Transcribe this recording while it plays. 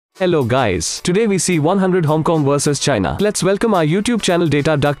Hello guys, today we see 100 Hong Kong versus China. Let's welcome our YouTube channel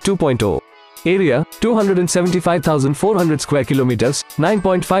Data Duck 2.0. Area, 275,400 square kilometers,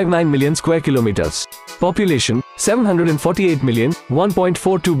 9.59 million square kilometers. Population, 748 million,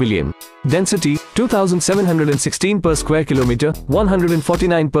 1.42 billion. Density, 2,716 per square kilometer,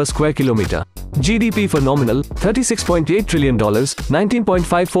 149 per square kilometer. GDP for nominal, $36.8 trillion,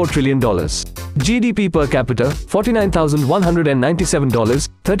 $19.54 trillion. GDP per capita, $49,197,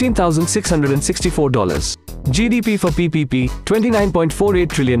 $13,664. GDP for PPP, $29.48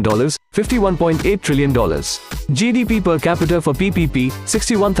 trillion, $51.8 trillion. GDP per capita for PPP,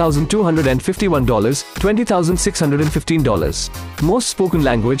 $61,251, $20,615. Most spoken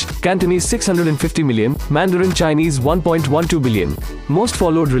language, Cantonese 650 million, Mandarin Chinese 1.12 billion. Most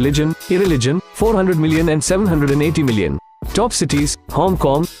followed religion, irreligion, 400 million and 780 million. Top cities, Hong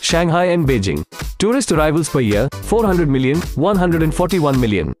Kong, Shanghai and Beijing. Tourist arrivals per year, 400 million, 141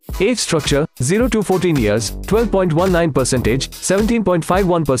 million. Age structure, 0 to 14 years, 12.19%,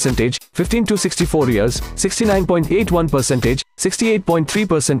 17.51%, 15 to 64 years, 69.81%,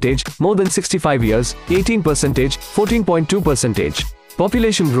 68.3%, more than 65 years, 18%, 14.2%.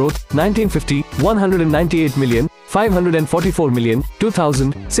 Population growth, 1950, 198 million, 544 million,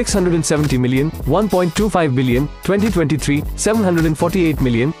 2000, 670 million, 1.25 billion, 2023, 748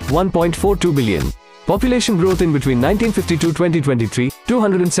 million, 1.42 billion. Population growth in between 1950 to 2023,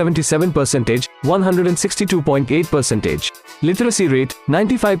 277%, 162.8%. Literacy rate,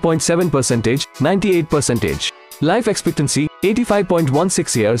 95.7%, 98%. Life expectancy,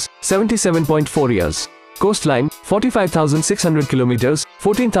 85.16 years, 77.4 years. Coastline, 45,600 kilometers,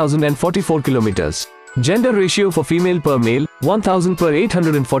 14,044 kilometers. Gender ratio for female per male, 1,000 per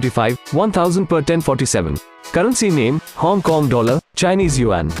 845, 1,000 per 1047. Currency name, Hong Kong dollar, Chinese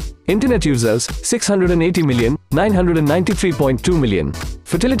yuan. Internet users, 680 million, 993.2 million.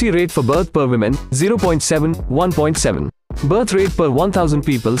 Fertility rate for birth per women, 0.7, 1.7. Birth rate per 1,000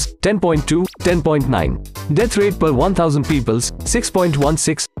 peoples, 10.2, 10.9. Death rate per 1,000 peoples,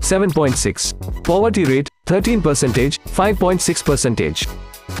 6.16, 7.6. Poverty rate, 13%, 5.6%.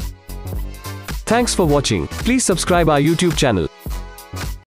 Thanks for watching. Please subscribe our YouTube channel.